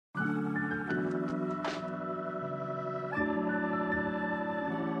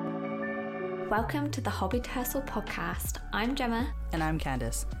Welcome to the Hobby to Hustle podcast. I'm Gemma. And I'm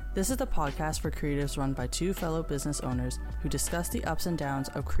Candice. This is the podcast for creatives run by two fellow business owners who discuss the ups and downs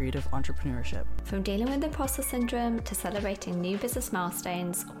of creative entrepreneurship. From dealing with imposter syndrome to celebrating new business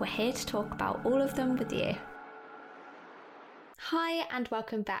milestones, we're here to talk about all of them with you. Hi, and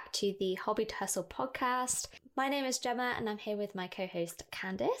welcome back to the Hobby to Hustle podcast. My name is Gemma, and I'm here with my co-host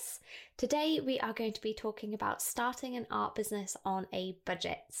Candice. Today, we are going to be talking about starting an art business on a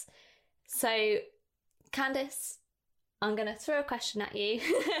budget. So, Candice, I'm going to throw a question at you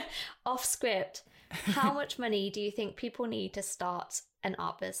off script. How much money do you think people need to start an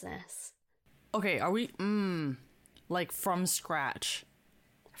art business? Okay, are we, like from scratch?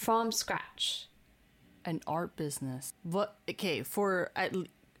 From scratch. An art business. What? Okay,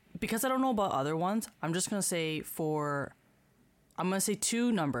 because I don't know about other ones, I'm just going to say I'm going to say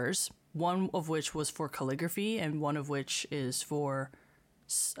two numbers, one of which was for calligraphy and one of which is for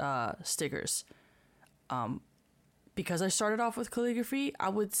stickers. Because I started off with calligraphy, I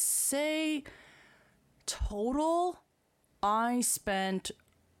would say total I spent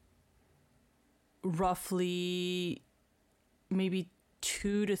roughly maybe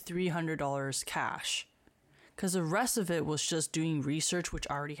 $200 to $300 cash, because the rest of it was just doing research, which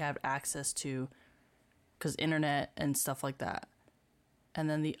I already have access to because internet and stuff like that. And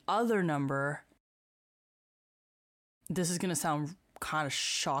then the other number, this is gonna sound kind of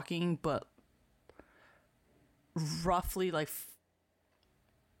shocking, but roughly like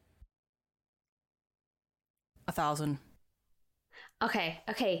 1,000.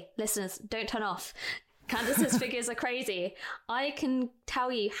 Okay, listeners, don't turn off. Candice's figures are crazy. I can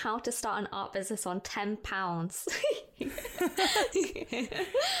tell you how to start an art business on £10.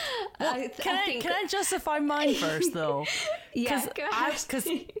 Can I justify mine first, though? Yeah, go ahead. Because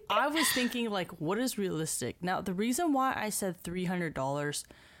I was thinking, like, what is realistic? Now, the reason why I said $300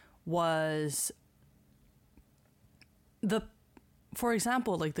 was for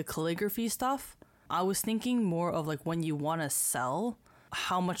example, like the calligraphy stuff, I was thinking more of like when you want to sell,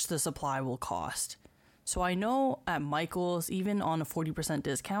 how much the supply will cost. So I know at Michael's, even on a 40%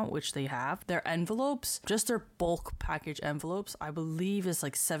 discount, which they have, their envelopes, just their bulk package envelopes, I believe is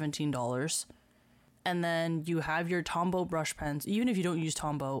like $17. And then you have your Tombow brush pens, even if you don't use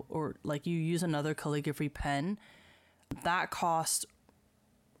Tombow or like you use another calligraphy pen, that costs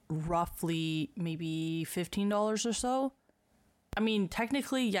roughly maybe $15 or so. I mean,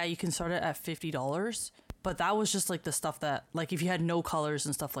 technically, yeah, you can start it at $50. But that was just like the stuff that, like, if you had no colors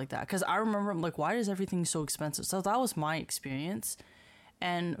and stuff like that. Because I remember, I'm like, why is everything so expensive? So that was my experience.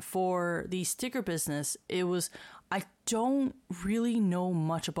 And for the sticker business, I don't really know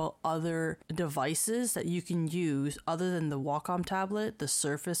much about other devices that you can use other than the Wacom tablet, the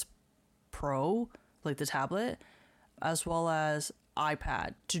Surface Pro, like the tablet, as well as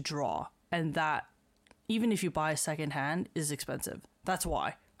iPad to draw. And that, even if you buy secondhand, is expensive. That's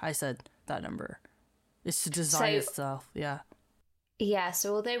why I said that number. It's to design itself, yeah. Yeah,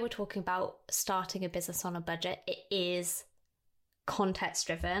 so although we're talking about starting a business on a budget, it is context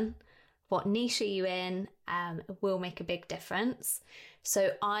driven. What niche are you in will make a big difference.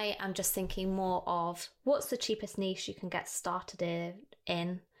 So I am just thinking more of what's the cheapest niche you can get started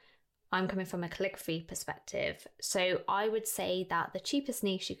in. I'm coming from a calligraphy perspective. So I would say that the cheapest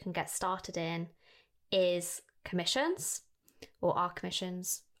niche you can get started in is commissions or art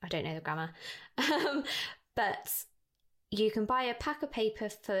commissions. I don't know the grammar. But you can buy a pack of paper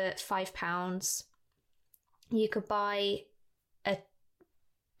for £5. You could buy a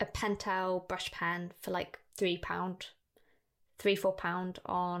Pentel brush pen for like £4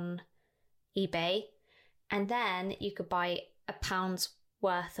 on eBay. And then you could buy £1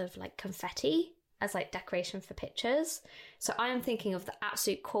 worth of like confetti as like decoration for pictures. So I'm thinking of the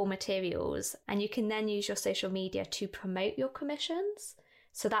absolute core materials, and you can then use your social media to promote your commissions.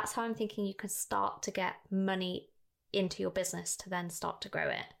 So that's how I'm thinking you can start to get money into your business to then start to grow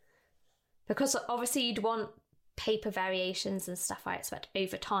it. Because obviously you'd want paper variations and stuff, I expect,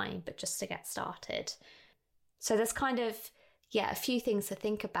 over time, but just to get started. So there's kind of, a few things to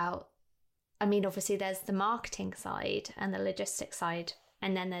think about. I mean, obviously there's the marketing side and the logistics side,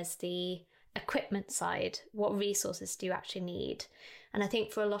 and then there's the equipment side. What resources do you actually need? And I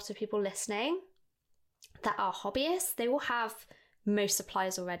think for a lot of people listening that are hobbyists, they will have most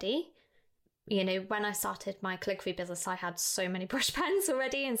supplies already. You know, when I started my calligraphy business, I had so many brush pens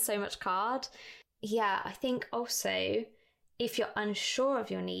already and so much card. Yeah, I think also if you're unsure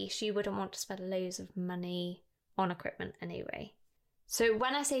of your niche, you wouldn't want to spend loads of money on equipment anyway. So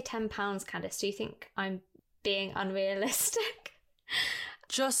when I say £10, Candice, do you think I'm being unrealistic?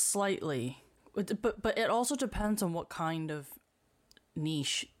 Just slightly. But it also depends on what kind of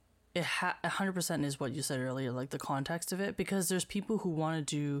niche 100% is what you said earlier, like the context of it, because there's people who want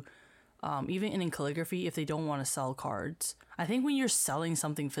to do, even in calligraphy, if they don't want to sell cards. I think when you're selling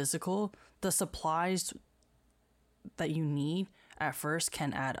something physical, the supplies that you need at first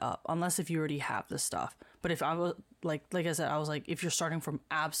can add up, unless if you already have the stuff. But if I was like I said, I was like, if you're starting from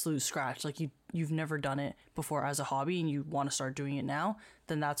absolute scratch, like you've never done it before as a hobby and you want to start doing it now,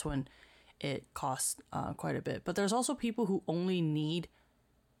 then that's when it costs quite a bit. But there's also people who only need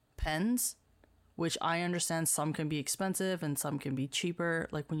pens, which I understand some can be expensive and some can be cheaper,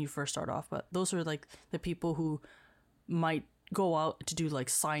 like when you first start off. But those are like the people who might go out to do like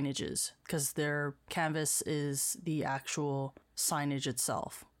signages, because their canvas is the actual signage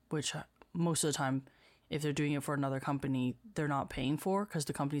itself, which most of the time, if they're doing it for another company, they're not paying for, because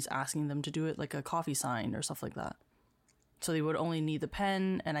the company's asking them to do it, like a coffee sign or stuff like that. So they would only need the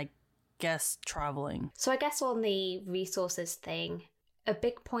pen and I guess traveling. So I guess on the resources thing, a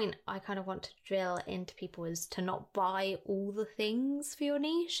big point I kind of want to drill into people is to not buy all the things for your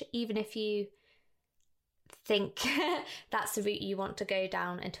niche, even if you think that's the route you want to go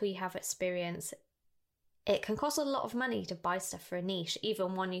down until you have experience. It can cost a lot of money to buy stuff for a niche,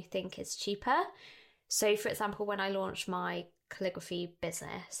 even one you think is cheaper. So for example, when I launched my calligraphy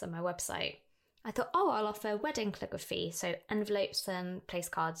business and my website, I thought, oh, I'll offer wedding calligraphy. So envelopes and place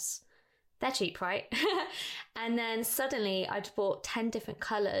cards, they're cheap, right? And then suddenly I'd bought 10 different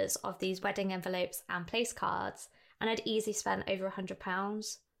colours of these wedding envelopes and place cards, and I'd easily spent over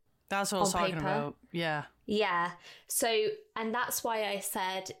 £100. That's what I was talking about. Yeah. Yeah. So, and that's why I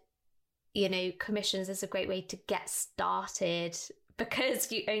said, you know, commissions is a great way to get started,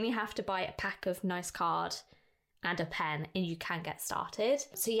 because you only have to buy a pack of nice card and a pen and you can get started.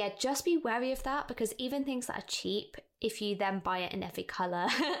 So yeah, just be wary of that, because even things that are cheap, if you then buy it in every colour,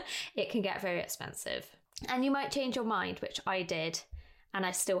 it can get very expensive. And you might change your mind, which I did, and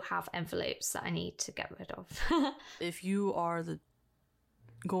I still have envelopes that I need to get rid of. If you are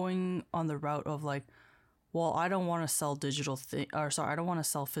going on the route of like, well, I don't want to sell I don't want to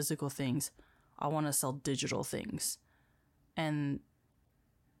sell physical things, I want to sell digital things. And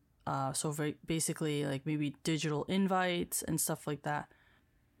so basically like maybe digital invites and stuff like that,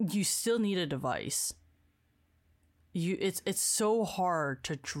 you still need a device. It's so hard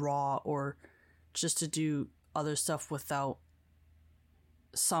to draw or just to do other stuff without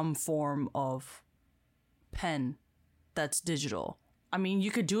some form of pen that's digital. I mean,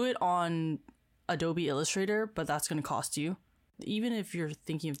 you could do it on Adobe Illustrator, but that's going to cost you. Even if you're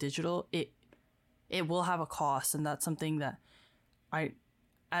thinking of digital, it will have a cost, and that's something that I,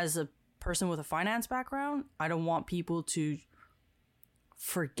 as a person with a finance background, I don't want people to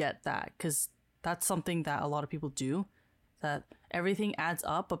forget that, because that's something that a lot of people do, that everything adds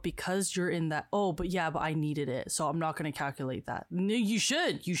up, but because you're in that, but I needed it, so I'm not going to calculate that. No, you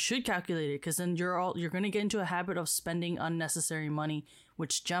should calculate it, because then you're going to get into a habit of spending unnecessary money,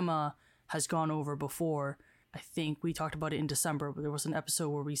 which Gemma has gone over before. I think we talked about it in December, but there was an episode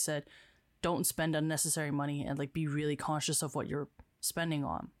where we said don't spend unnecessary money and like be really conscious of what you're spending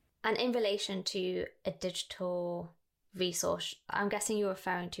on. And in relation to a digital resource, I'm guessing you're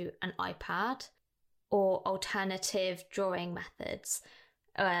referring to an iPad or alternative drawing methods,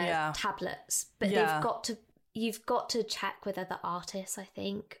 tablets. But you've got to check with other artists, I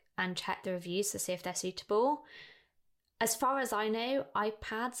think, and check the reviews to see if they're suitable. As far as I know,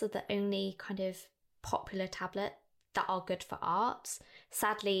 iPads are the only kind of popular tablet that are good for art.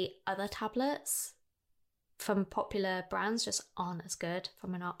 Sadly, other tablets from popular brands just aren't as good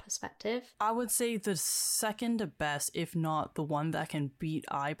from an art perspective. I would say the second best, if not the one that can beat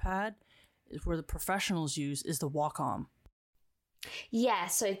iPad, is where the professionals use, is the Wacom. Yeah,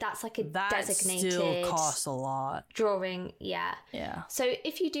 so that's like that designated still costs a lot. Drawing, yeah. Yeah. So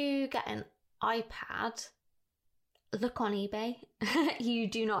if you do get an iPad, look on eBay. You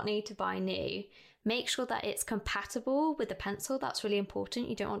do not need to buy new. Make sure that it's compatible with the pencil. That's really important.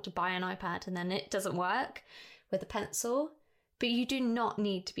 You don't want to buy an iPad and then it doesn't work with the pencil. But you do not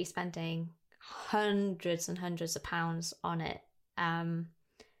need to be spending hundreds and hundreds of pounds on it.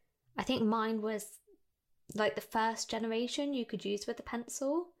 I think mine was like the first generation you could use with the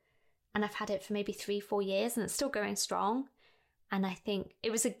pencil. And I've had it for maybe 3-4 years and it's still going strong. And I think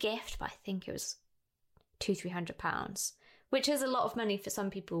it was a gift, but I think it was £200-300, which is a lot of money for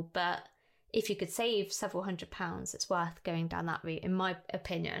some people, but if you could save several £100s, it's worth going down that route, in my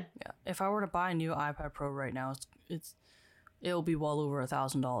opinion. Yeah, if I were to buy a new iPad Pro right now, it'll be well over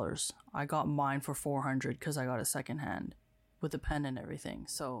 $1,000. I got mine for $400 because I got it secondhand with the pen and everything.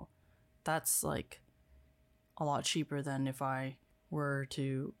 So that's like a lot cheaper than if I were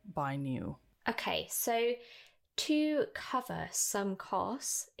to buy new. Okay, so to cover some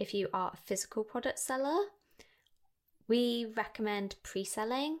costs, if you are a physical product seller, we recommend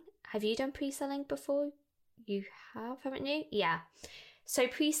pre-selling. Have you done pre-selling before? You have, haven't you? Yeah. So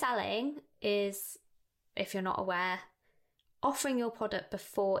pre-selling is, if you're not aware, offering your product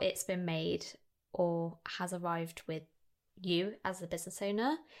before it's been made or has arrived with you as the business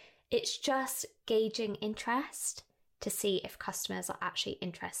owner. It's just gauging interest to see if customers are actually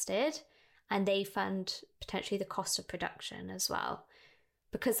interested, and they fund potentially the cost of production as well.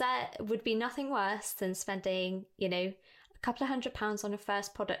 Because that would be nothing worse than spending, a couple of £100 on a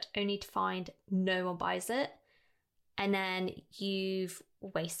first product only to find no one buys it. And then you've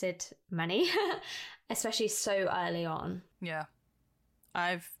wasted money, especially so early on. Yeah.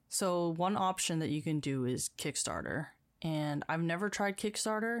 So one option that you can do is Kickstarter. And I've never tried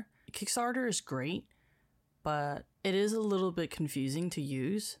Kickstarter. Kickstarter is great, but it is a little bit confusing to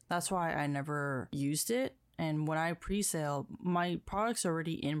use. That's why I never used it. And when I pre-sale, my product's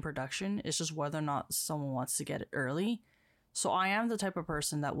already in production. It's just whether or not someone wants to get it early. So I am the type of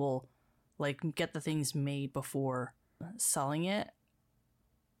person that will get the things made before selling it.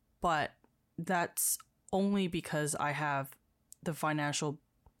 But that's only because I have the financial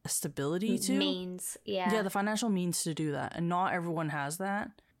stability to. Means, yeah. Yeah, the financial means to do that. And not everyone has that,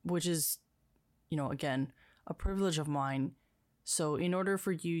 which is, again, a privilege of mine. So in order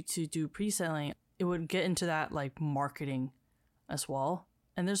for you to do pre-selling, it would get into that marketing as well.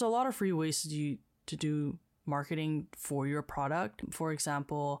 And there's a lot of free ways to do marketing for your product. For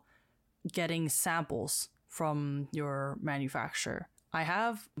example, getting samples from your manufacturer. I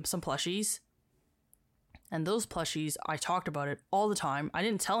have some plushies, and those plushies, I talked about it all the time. I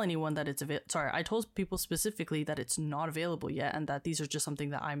didn't tell anyone that it's available. Sorry, I told people specifically that it's not available yet, and that these are just something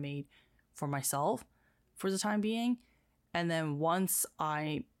that I made for myself for the time being. And then once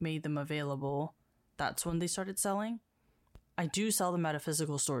I made them available, that's when they started selling. I do sell them at a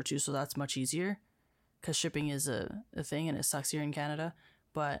physical store too, so that's much easier because shipping is a thing and it sucks here in Canada.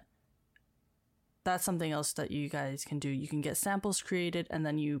 But that's something else that you guys can do. You can get samples created and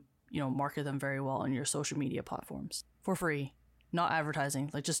then you market them very well on your social media platforms for free, not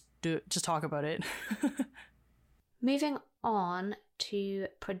advertising. Just talk about it. Moving on to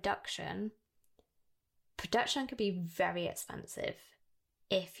production. Production can be very expensive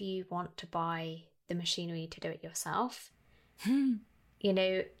if you want to buy the machinery to do it yourself.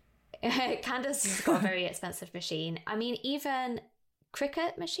 Candace has got a very expensive machine. I mean, even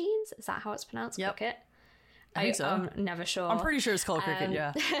Cricut machines, is that how it's pronounced? Yep. Cricut? I think so. I'm never sure. I'm pretty sure it's called Cricut,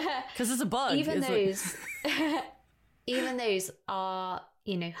 yeah. Because it's a bug. Even those are,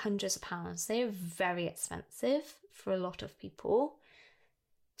 hundreds of pounds. They're very expensive for a lot of people.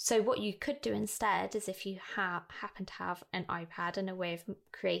 So what you could do instead is, if you happen to have an iPad and a way of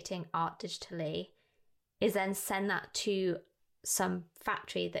creating art digitally, is then send that to some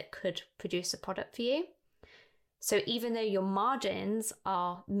factory that could produce a product for you. So even though your margins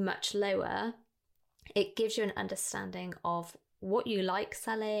are much lower, it gives you an understanding of what you like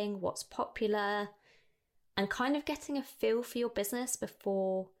selling, what's popular, and kind of getting a feel for your business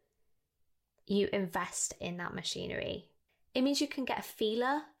before you invest in that machinery. It means you can get a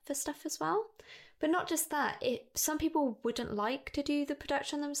feeler for stuff as well. But not just that, some people wouldn't like to do the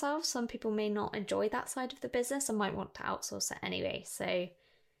production themselves. Some people may not enjoy that side of the business and might want to outsource it anyway. So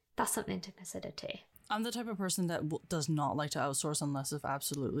that's something to consider too. I'm the type of person that does not like to outsource unless it's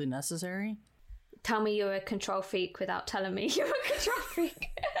absolutely necessary. Tell me you're a control freak without telling me you're a control freak.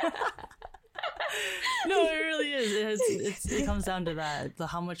 No, it really is. It comes down to that,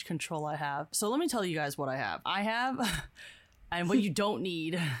 how much control I have. So let me tell you guys what I have. And what you don't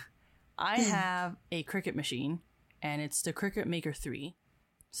need, I have a Cricut machine, and it's the Cricut Maker 3.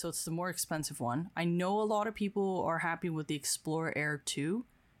 So it's the more expensive one. I know a lot of people are happy with the Explorer Air 2.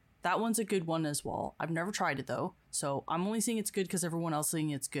 That one's a good one as well. I've never tried it though, so I'm only saying it's good because everyone else is saying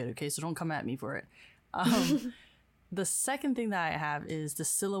it's good, okay? So don't come at me for it. The second thing that I have is the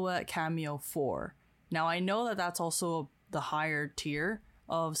Silhouette Cameo 4. Now I know that that's also the higher tier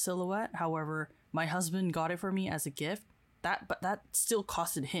of Silhouette. However, my husband got it for me as a gift. But that still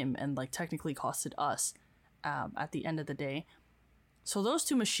costed him and technically costed us at the end of the day. So those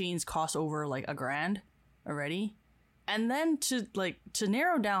two machines cost over $1,000 already. And then to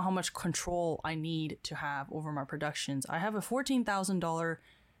narrow down how much control I need to have over my productions, I have a $14,000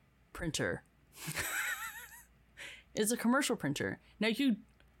 printer. It's a commercial printer. Now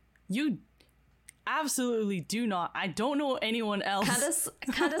you absolutely do not. I don't know anyone else.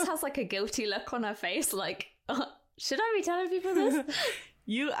 Candace has a guilty look on her face, should I be telling people this?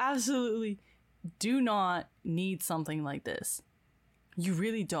 You absolutely do not need something like this. You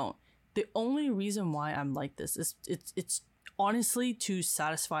really don't. The only reason why I'm like this is it's honestly to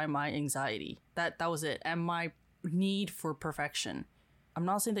satisfy my anxiety. That was it, and my need for perfection. I'm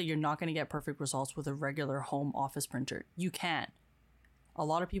not saying that you're not going to get perfect results with a regular home office printer. You can. A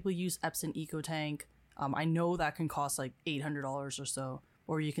lot of people use Epson EcoTank. I know that can cost like $800 or so,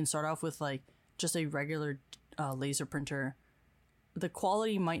 or you can start off with like just a regular laser printer. The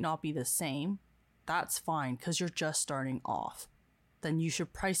quality might not be the same. That's fine because you're just starting off. Then you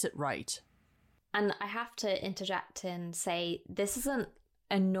should price it right. And I have to interject and say, this isn't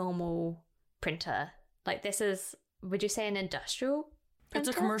a normal printer. Like, this is, would you say, an industrial printer?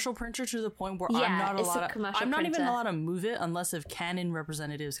 It's a commercial printer to the point where Yeah, I'm not it's a allowed. commercial I'm not even printer. allowed to move it unless if Canon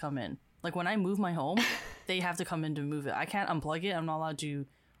representatives come in. Like when I move my home, they have to come in to move it. I can't unplug it. I'm not allowed to do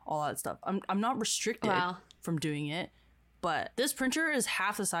all that stuff. I'm not restricted Wow. from doing it. But this printer is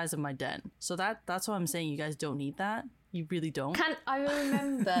half the size of my den, so that's why I'm saying you guys don't need that. You really don't. I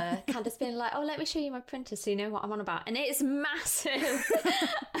remember Candace being like, "Oh, let me show you my printer so you know what I'm on about," and it is massive.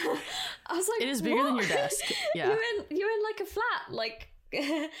 I was like, It is bigger than "What?" your desk. Yeah. you're in like a flat. Like,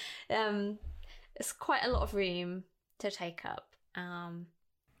 it's quite a lot of room to take up.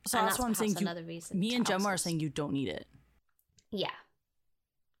 So and that's why I'm saying another reason. me to and Gemma are outsource. saying you don't need it. Yeah.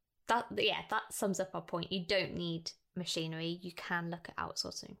 That sums up our point. You don't need machinery. You can look at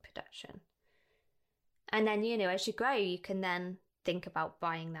outsourcing production. And then, as you grow, you can then think about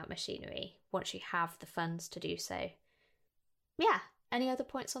buying that machinery once you have the funds to do so. Yeah. Any other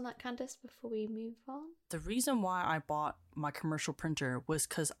points on that, Candace, before we move on? The reason why I bought my commercial printer was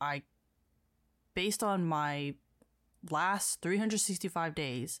because based on my last 365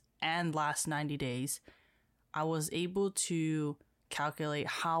 days and last 90 days, I was able to calculate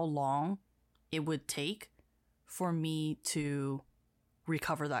how long it would take for me to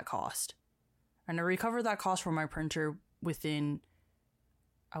recover that cost. And I recovered that cost for my printer within,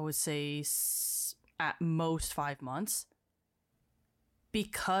 I would say, at most 5 months,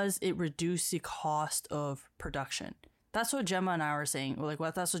 because it reduced the cost of production. That's what Gemma and I were saying.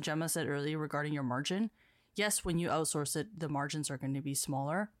 That's what Gemma said earlier regarding your margin. Yes, when you outsource it, the margins are going to be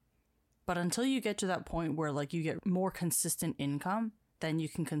smaller. But until you get to that point where you get more consistent income, then you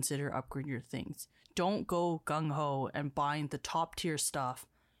can consider upgrade your things. Don't go gung-ho and buying the top tier stuff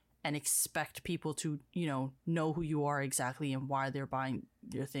and expect people to, know who you are exactly and why they're buying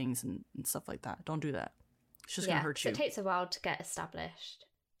your things and stuff like that. Don't do that. It's just going to hurt you. It takes a while to get established.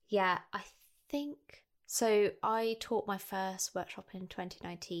 Yeah, I think... So I taught my first workshop in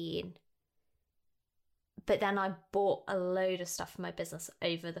 2019. But then I bought a load of stuff for my business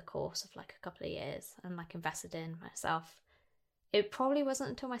over the course of a couple of years and invested in myself. It probably wasn't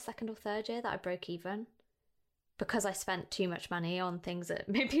until my second or third year that I broke even, because I spent too much money on things that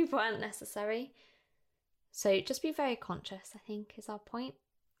maybe weren't necessary. So just be very conscious, I think, is our point.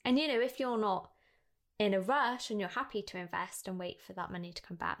 And, if you're not in a rush and you're happy to invest and wait for that money to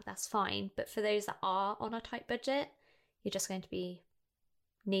come back, that's fine. But for those that are on a tight budget, you're just going to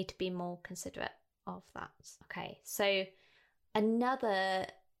need to be more considerate of that. Okay, so another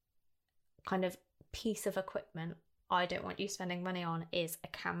kind of piece of equipment I don't want you spending money on is a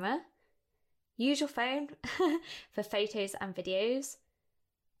camera. Use your phone for photos and videos.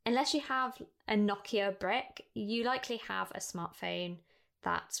 Unless you have a Nokia brick, you likely have a smartphone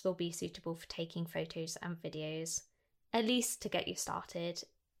that will be suitable for taking photos and videos, at least to get you started.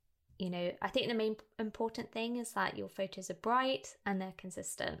 I think the main important thing is that your photos are bright and they're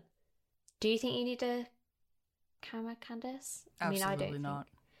consistent. Do you think you need a camera, Candace? Absolutely not.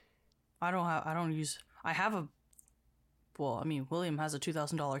 William has a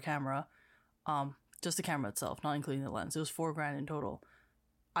 $2,000 camera. Just the camera itself, not including the lens. It was $4,000 in total.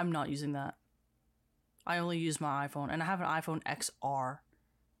 I'm not using that. I only use my iPhone, and I have an iPhone XR,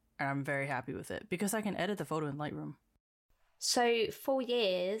 and I'm very happy with it because I can edit the photo in Lightroom. So 4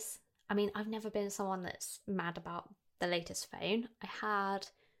 years, I've never been someone that's mad about the latest phone.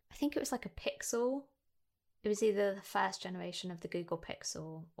 I think it was a Pixel. It was either the first generation of the Google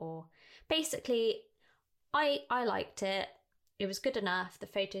Pixel, or basically I liked it. It was good enough, the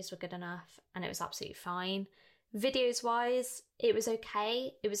photos were good enough, and it was absolutely fine. Videos wise, it was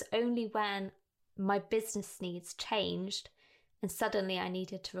okay. It was only when my business needs changed and suddenly I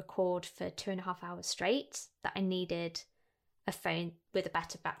needed to record for 2.5 hours straight that I needed a phone with a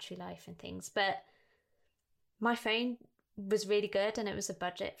better battery life and things. But my phone was really good and it was a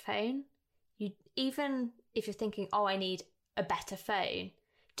budget phone. Even if you're thinking, oh, I need a better phone,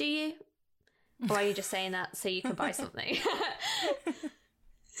 do you? Or are you just saying that so you can buy something?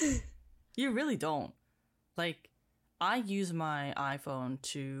 You really don't. I use my iPhone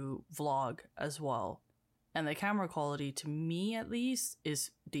to vlog as well. And the camera quality, to me at least,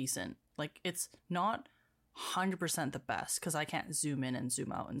 is decent. Like, it's not 100% the best because I can't zoom in and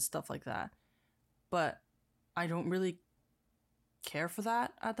zoom out and stuff like that. But I don't really care for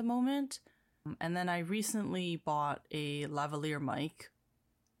that at the moment. And then I recently bought a lavalier mic.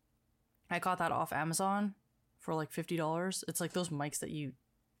 I got that off Amazon for like $50. It's like those mics that you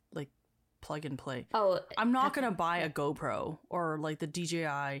like plug and play. Oh, I'm not gonna buy a GoPro or like the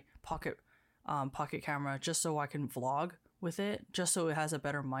DJI pocket camera just so I can vlog with it, just so it has a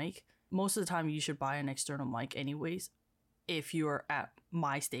better mic. Most of the time you should buy an external mic anyways if you're at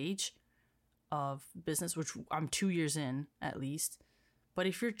my stage of business, which I'm 2 years in at least. But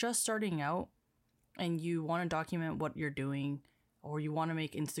if you're just starting out and you want to document what you're doing, or you want to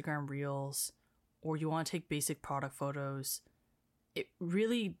make Instagram reels, or you want to take basic product photos, it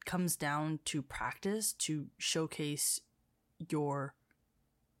really comes down to practice to showcase your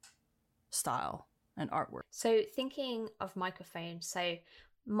style and artwork. So thinking of microphones, so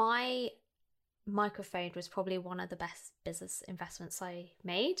my microphone was probably one of the best business investments I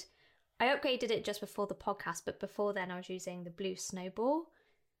made. I upgraded it just before the podcast, but before then I was using the Blue Snowball,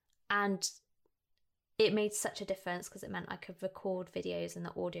 and it made such a difference because it meant I could record videos and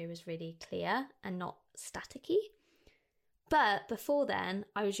the audio was really clear and not staticky. But before then,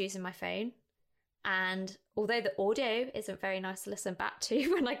 I was using my phone, and although the audio isn't very nice to listen back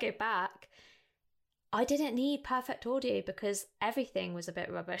to when I go back, I didn't need perfect audio because everything was a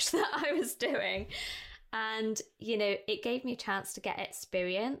bit rubbish that I was doing. And, you know, it gave me a chance to get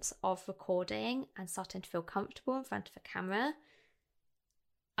experience of recording and starting to feel comfortable in front of a camera.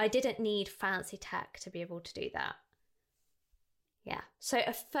 I didn't need fancy tech to be able to do that. Yeah. So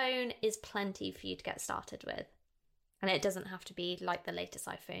a phone is plenty for you to get started with. And it doesn't have to be like the latest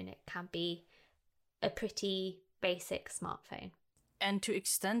iPhone. It can be a pretty basic smartphone. And to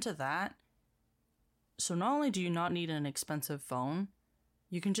extend to that, so not only do you not need an expensive phone,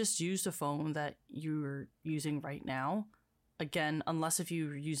 you can just use the phone that you're using right now. Again, unless if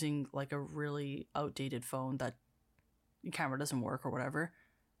you're using like a really outdated phone that the camera doesn't work or whatever,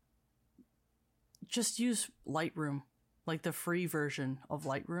 just use Lightroom, like the free version of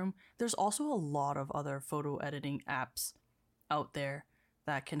Lightroom. There's also a lot of other photo editing apps out there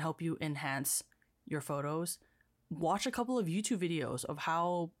that can help you enhance your photos. Watch a couple of YouTube videos of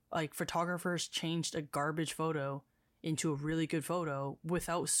how like photographers changed a garbage photo into a really good photo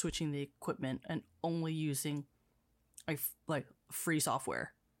without switching the equipment and only using like free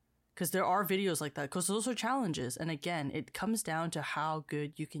software. Because there are videos like that, because those are challenges. And again, it comes down to how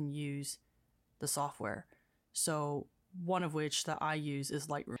good you can use the software. So one of which that I use is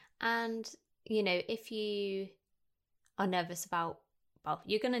Lightroom. And, you know, if you are nervous about, well,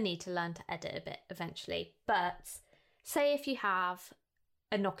 you're going to need to learn to edit a bit eventually. But say if you have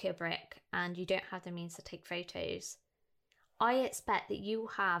a Nokia brick and you don't have the means to take photos, I expect that you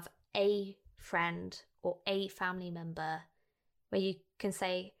have a friend or a family member where you can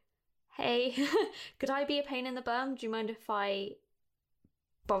say, hey, could I be a pain in the bum? Do you mind if I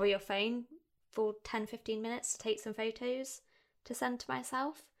borrow your phone for 10-15 minutes to take some photos to send to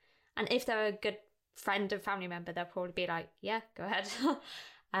myself? And if they're a good friend and family member, they'll probably be like, yeah, go ahead,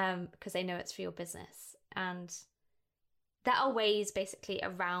 because they know it's for your business. And there are ways basically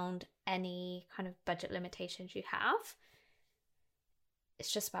around any kind of budget limitations you have.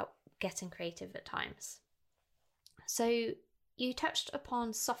 It's just about getting creative at times. So you touched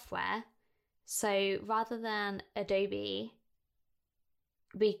upon software. So rather than Adobe,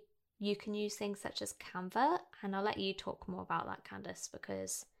 you can use things such as Canva, and I'll let you talk more about that, Candice,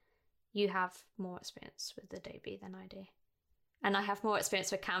 because you have more experience with Adobe than I do. And I have more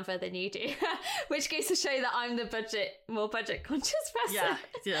experience with Canva than you do, which goes to show that I'm the more budget conscious person.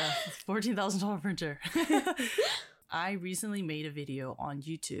 Yeah, $14,000 printer. I recently made a video on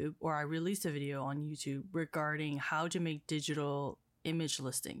YouTube, or I released a video on YouTube regarding how to make digital image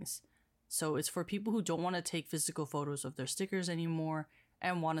listings. So it's for people who don't want to take physical photos of their stickers anymore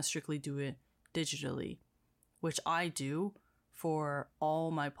and want to strictly do it digitally, which I do for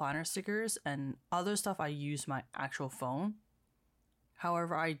all my planner stickers, and other stuff I use my actual phone.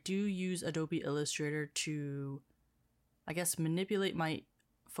 However, I do use Adobe Illustrator to, I guess, to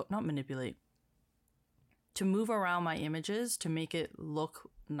move around my images to make it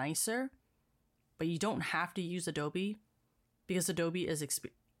look nicer. But you don't have to use Adobe, because Adobe is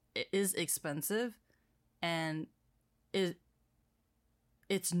expensive, and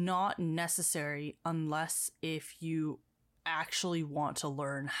it's not necessary unless if you actually want to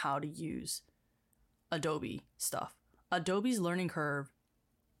learn how to use Adobe stuff. Adobe's learning curve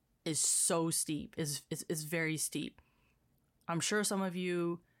is so steep, is very steep. I'm sure some of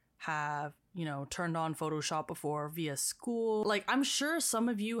you have, turned on Photoshop before via school. Like, I'm sure some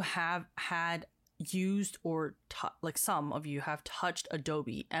of you have had used or some of you have touched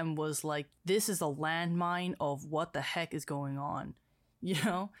Adobe and was like, this is a landmine of what the heck is going on,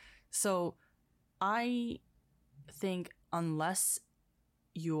 So I think unless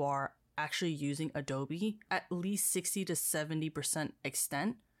you are actually using Adobe at least 60 to 70%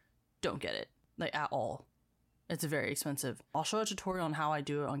 extent, don't get it, like, at all. It's very expensive. I'll show a tutorial on how I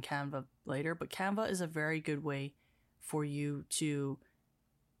do it on Canva later, but Canva is a very good way for you to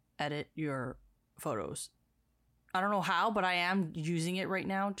edit your photos. I don't know how, but I am using it right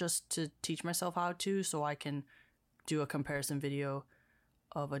now just to teach myself how to, so I can do a comparison video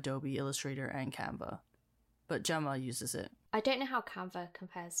of Adobe Illustrator and Canva. But Gemma uses it. I don't know how Canva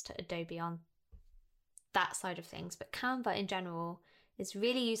compares to Adobe on that side of things, but Canva in general is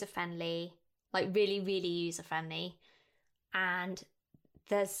really user-friendly, like really, really user-friendly. And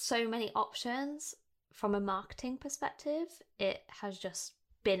there's so many options from a marketing perspective. It has just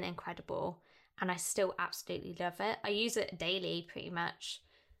been incredible. And I still absolutely love it. I use it daily, pretty much.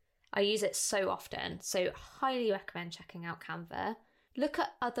 I use it so often. So highly recommend checking out Canva. Look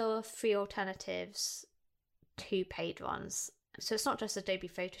at other free alternatives to paid ones. So it's not just Adobe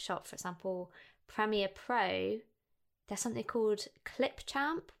Photoshop, for example, Premiere Pro. There's something called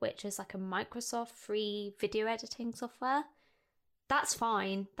Clipchamp, which is like a Microsoft free video editing software. That's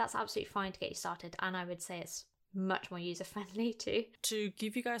fine. That's absolutely fine to get you started. And I would say it's much more user-friendly too. To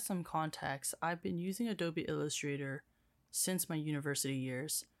give you guys some context, I've been using Adobe Illustrator since my university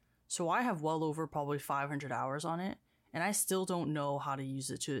years. So I have well over probably 500 hours on it, and I still don't know how to use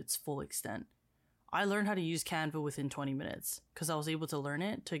it to its full extent. I learned how to use Canva within 20 minutes because I was able to learn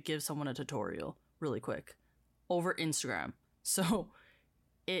it to give someone a tutorial really quick over Instagram. So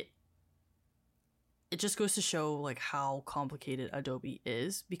it just goes to show like how complicated Adobe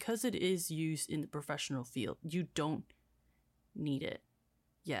is because it is used in the professional field. You don't need it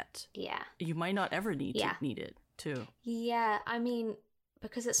yet. Yeah. You might not ever need it too. Yeah, I mean,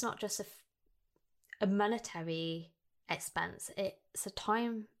 because it's not just a monetary expense, it's a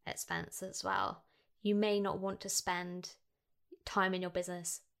time expense as well. You may not want to spend time in your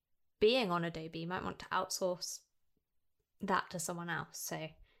business being on Adobe. You might want to outsource that to someone else. So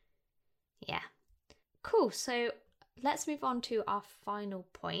yeah. Cool. So let's move on to our final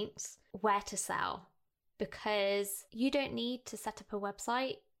points, where to sell. Because you don't need to set up a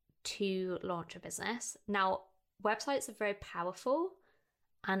website to launch a business. Now, websites are very powerful,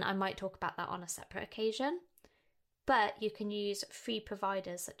 and I might talk about that on a separate occasion. But you can use free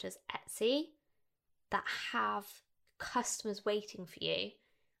providers such as Etsy that have customers waiting for you.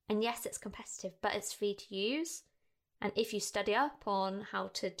 And yes, it's competitive, but it's free to use. And if you study up on how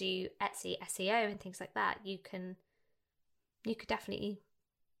to do Etsy SEO and things like that, you could definitely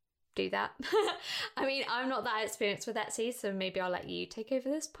do that. I mean, I'm not that experienced with Etsy, so maybe I'll let you take over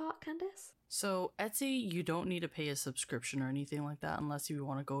this part, Candice. So Etsy, you don't need to pay a subscription or anything like that unless you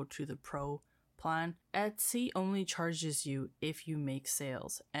want to go to the pro plan. Etsy only charges you if you make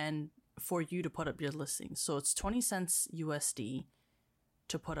sales and for you to put up your listing. So it's 20 cents USD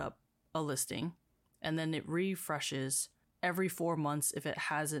to put up a listing, and then it refreshes every 4 months if it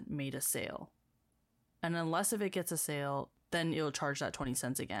hasn't made a sale. And unless if it gets a sale, then it'll charge that 20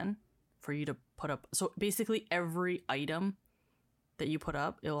 cents again for you to put up. So basically every item that you put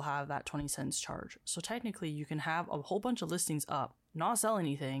up, it'll have that 20 cents charge. So technically you can have a whole bunch of listings up, not sell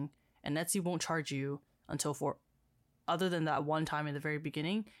anything, and Etsy won't charge you until other than that one time in the very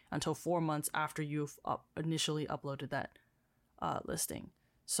beginning, until 4 months after you've initially uploaded that listing.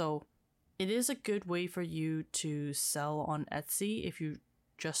 So it is a good way for you to sell on Etsy if you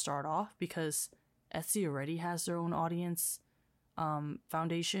just start off, because Etsy already has their own audience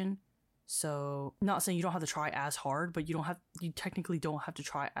foundation. So not saying you don't have to try as hard, but you technically don't have to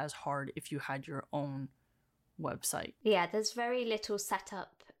try as hard if you had your own website. Yeah, there's very little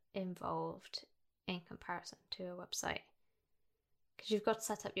setup involved in comparison to a website. Because you've got to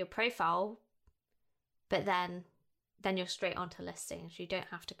set up your profile, but then you're straight onto listings. You don't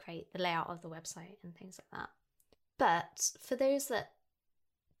have to create the layout of the website and things like that. But for those that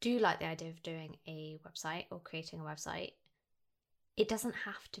do like the idea of doing a website or creating a website, it doesn't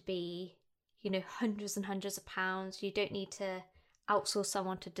have to be, hundreds and hundreds of pounds. You don't need to outsource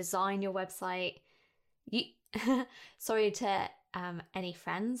someone to design your website. Sorry to any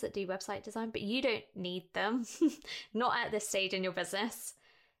friends that do website design, but you don't need them. Not at this stage in your business.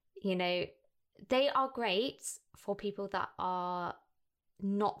 They are great for people that are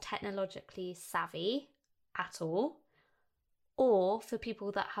not technologically savvy at all, or for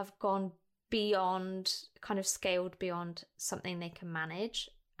people that have gone beyond, kind of scaled beyond something they can manage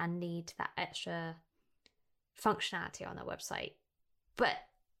and need that extra functionality on their website. But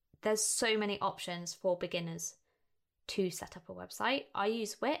there's so many options for beginners to set up a website. I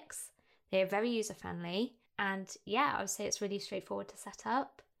use Wix. They're very user friendly. And yeah, I would say it's really straightforward to set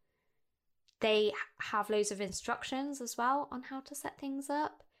up. They have loads of instructions as well on how to set things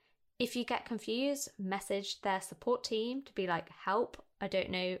up. If you get confused, message their support team to be like, help, I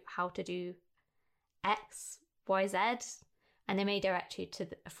don't know how to do X, Y, Z. And they may direct you to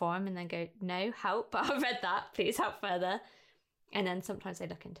a forum and then go, no, help, I've read that, please help further. And then sometimes they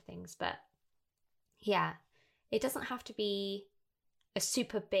look into things. But yeah, it doesn't have to be a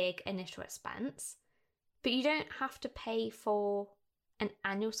super big initial expense, but you don't have to pay for an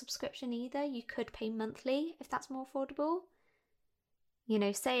annual subscription either. You could pay monthly if that's more affordable. You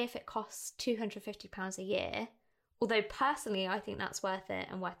know, say if it costs £250 a year, although personally I think that's worth it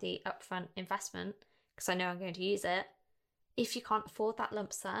and worth the upfront investment because I know I'm going to use it. If you can't afford that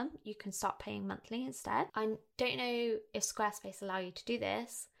lump sum, you can start paying monthly instead. I don't know if Squarespace allow you to do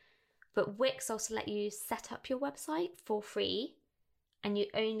this, but Wix also let you set up your website for free and you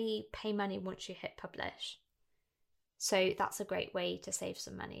only pay money once you hit publish. So that's a great way to save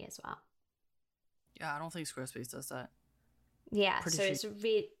some money as well. Yeah, I don't think Squarespace does that. Yeah, so it's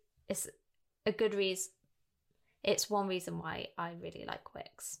a good reason. It's one reason why I really like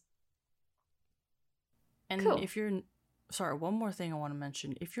Wix. And cool. if you're, sorry, one more thing I want to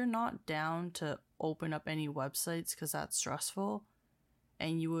mention. If you're not down to open up any websites because that's stressful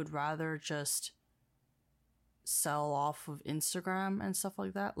and you would rather just sell off of Instagram and stuff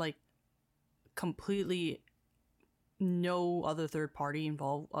like that, like completely no other third party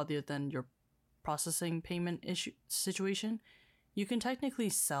involved other than your processing payment issue situation, you can technically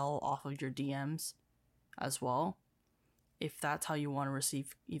sell off of your DMs as well if that's how you want to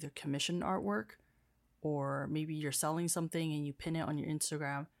receive either commissioned artwork or maybe you're selling something and you pin it on your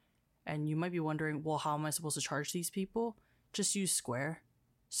Instagram and you might be wondering, well, how am I supposed to charge these people? Just use Square.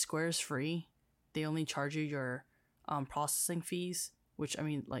 Square's free. They only charge you your processing fees, which I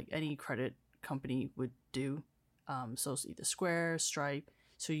mean like any credit company would do. So it's either Square, Stripe,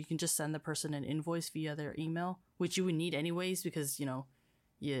 so you can just send the person an invoice via their email, which you would need anyways because, you know,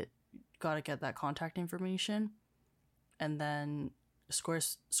 you gotta get that contact information. And then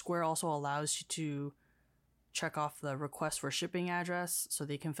Square also allows you to check off the request for shipping address so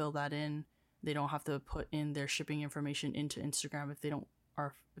they can fill that in. They don't have to put in their shipping information into Instagram if they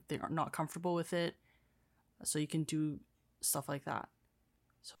are not comfortable with it. So you can do stuff like that.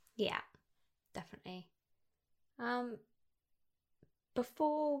 So. Yeah, definitely.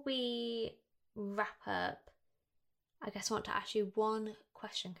 Before we wrap up, I guess I want to ask you one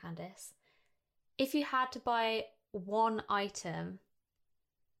question, Candice. If you had to buy one item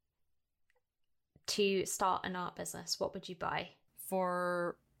to start an art business, what would you buy?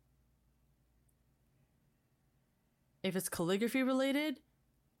 If it's calligraphy related,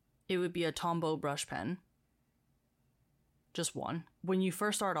 it would be a Tombow brush pen. Just one. When you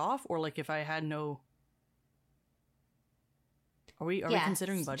first start off, or like if I had no... Are we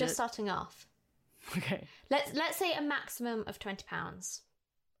considering budget? Just starting off. Okay. Let's say a maximum of £20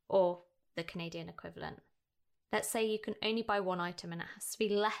 or the Canadian equivalent. Let's say you can only buy one item and it has to be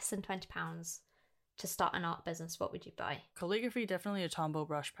less than £20 to start an art business. What would you buy? Calligraphy, definitely a Tombow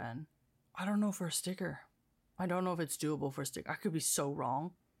brush pen. I don't know for a sticker. I don't know if it's doable for a sticker. I could be so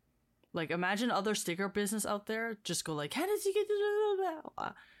wrong. Like, imagine other sticker business out there just go like, how does he get to...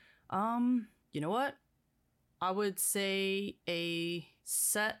 You know what? I would say a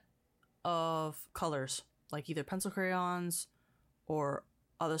set of colors, like either pencil crayons or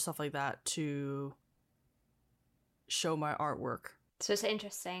other stuff like that to show my artwork. So it's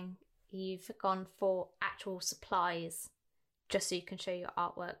interesting. You've gone for actual supplies just so you can show your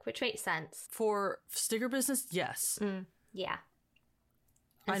artwork, which makes sense. For sticker business, yes. Yeah.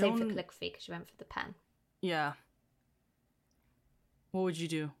 And same for calligraphy because you went for the pen. Yeah. What would you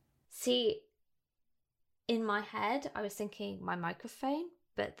do? See, in my head, I was thinking my microphone,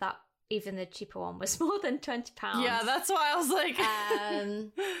 but that even the cheaper one was more than £20. Yeah, that's why I was like...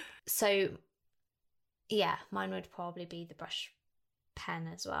 So, yeah, mine would probably be the brush pen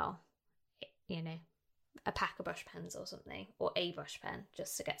as well. You know, a pack of brush pens or something, or a brush pen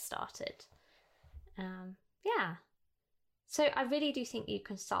just to get started. Yeah. So I really do think you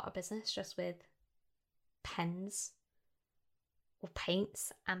can start a business just with pens or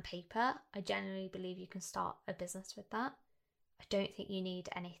paints and paper. I genuinely believe you can start a business with that. I don't think you need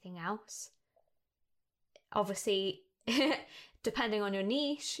anything else. Obviously, depending on your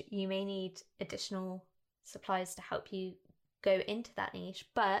niche, you may need additional supplies to help you go into that niche.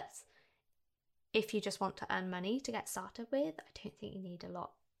 But if you just want to earn money to get started with, I don't think you need a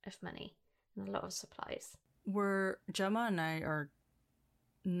lot of money and a lot of supplies. Gemma and I are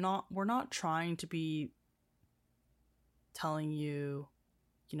we're not trying to be telling you,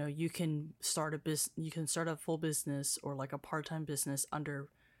 you know, you can start a full business or like a part-time business under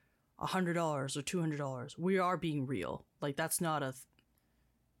 $100 or $200. We are being real. Like, that's not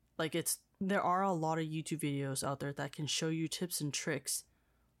there are a lot of YouTube videos out there that can show you tips and tricks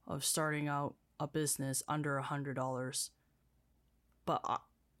of starting out a business under $100. But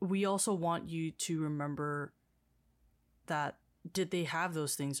we also want you to remember that, did they have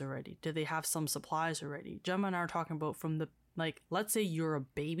those things already? Did they have some supplies already? Gemma and I are talking about from the, like, let's say you're a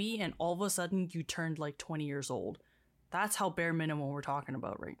baby and all of a sudden you turned like 20 years old. That's how bare minimum we're talking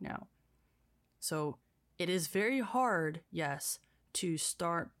about right now. So it is very hard, yes, to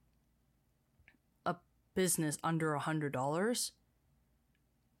start a business under $100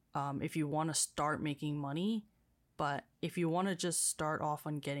 if you want to start making money. But if you want to just start off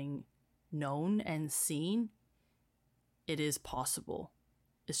on getting known and seen, it is possible.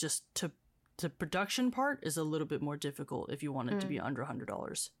 It's just the production part is a little bit more difficult if you want it to be under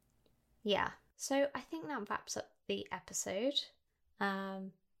 $100. Yeah. So I think that wraps up the episode.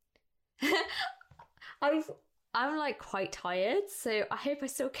 I'm like quite tired, so I hope I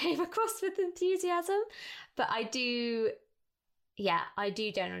still came across with enthusiasm. But I do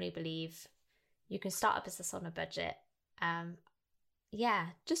generally believe you can start a business on a budget.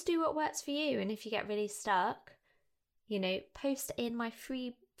 Just do what works for you. And if you get really stuck, you know, post in my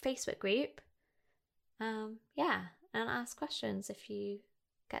free Facebook group. And ask questions if you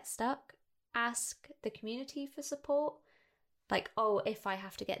get stuck. Ask the community for support. Like, oh, if I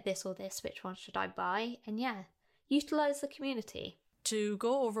have to get this or this, which one should I buy? And utilize the community. To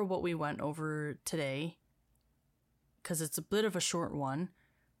go over what we went over today, because it's a bit of a short one,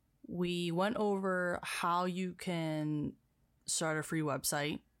 we went over how you can start a free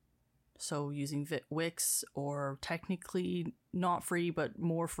website. So using Wix, or technically not free, but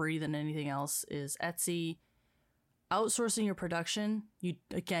more free than anything else, is Etsy. Outsourcing your production. You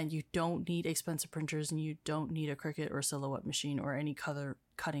don't need expensive printers, and you don't need a Cricut or Silhouette machine or any color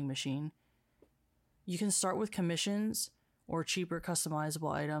cutting machine. You can start with commissions or cheaper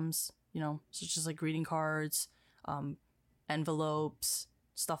customizable items, you know, such as like greeting cards, envelopes,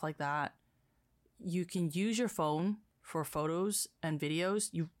 stuff like that. You can use your phone for photos and videos.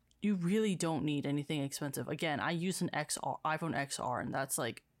 You really don't need anything expensive. Again, I use an iPhone XR, and that's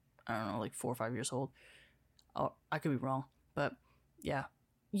like, I don't know, like 4 or 5 years old. Oh, I could be wrong, but yeah.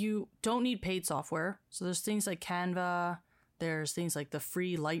 You don't need paid software. So there's things like Canva, there's things like the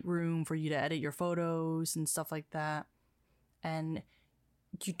free Lightroom for you to edit your photos and stuff like that. And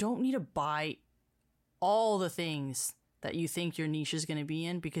you don't need to buy all the things that you think your niche is going to be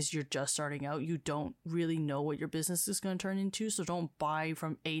in because you're just starting out. You don't really know what your business is going to turn into, so don't buy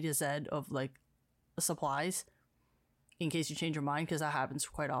from A to Z of like supplies in case you change your mind, because that happens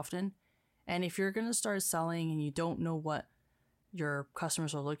quite often. And if you're going to start selling and you don't know what your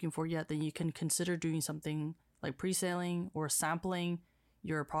customers are looking for yet, then you can consider doing something like pre-selling or sampling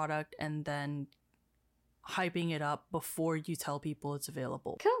your product and then hyping it up before you tell people it's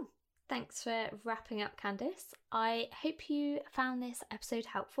available. Cool. Thanks for wrapping up, Candice. I hope you found this episode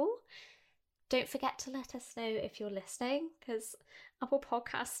helpful. Don't forget to let us know if you're listening, because Apple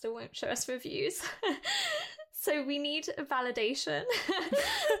Podcasts still won't show us reviews. So we need a validation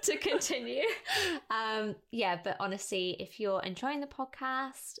to continue. But honestly, if you're enjoying the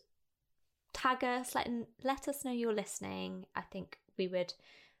podcast, tag us, let us know you're listening. I think we would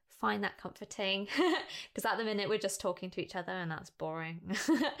find that comforting, because at the minute we're just talking to each other and that's boring.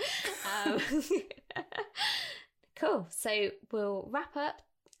 Cool. So we'll wrap up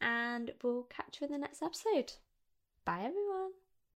and we'll catch you in the next episode. Bye, everyone.